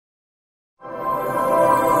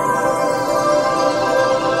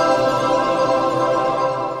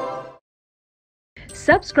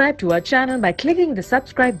Subscribe to our channel by clicking the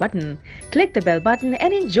subscribe button. Click the bell button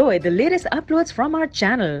and enjoy the latest uploads from our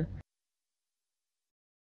channel.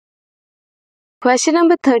 Question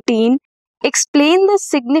number 13. Explain the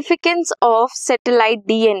significance of satellite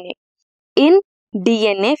DNA in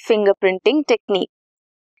DNA fingerprinting technique.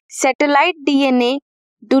 Satellite DNA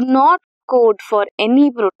do not code for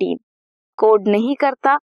any protein. Code नहीं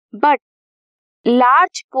करता but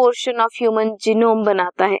large portion of human genome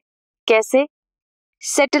बनाता है. कैसे?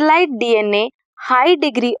 Satellite DNA high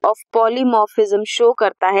degree of polymorphism show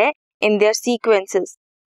करता है in their sequences.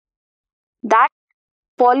 That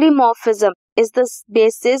polymorphism is the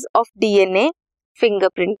basis of DNA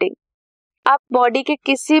fingerprinting. आप body के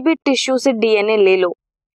किसी भी टिश्यू से डीएनए ले लो,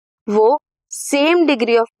 वो same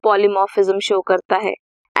degree of polymorphism show करता है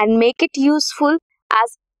and make it useful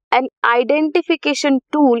as an identification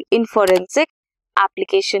tool in forensic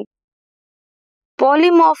application.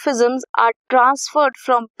 Polymorphisms are transferred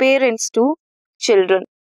from parents to children.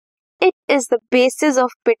 It is the basis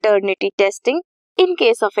of paternity testing in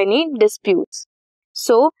case of any disputes.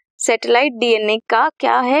 So, satellite DNA का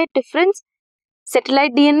क्या है difference?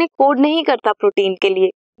 Satellite DNA code नहीं करता protein के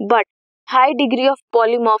लिए, but high degree of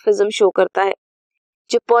polymorphism show करता है.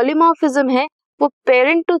 जो पॉलीमॉर्फिज्म है वो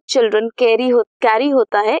पेरेंट टू चिल्ड्रन कैरी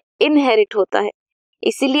होता है, इनहेरिट होता है.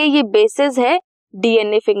 इसीलिए ये बेसिस है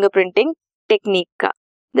डीएनए फिंगरप्रिंटिंग टेक्निक का.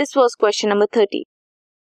 This was question number 30.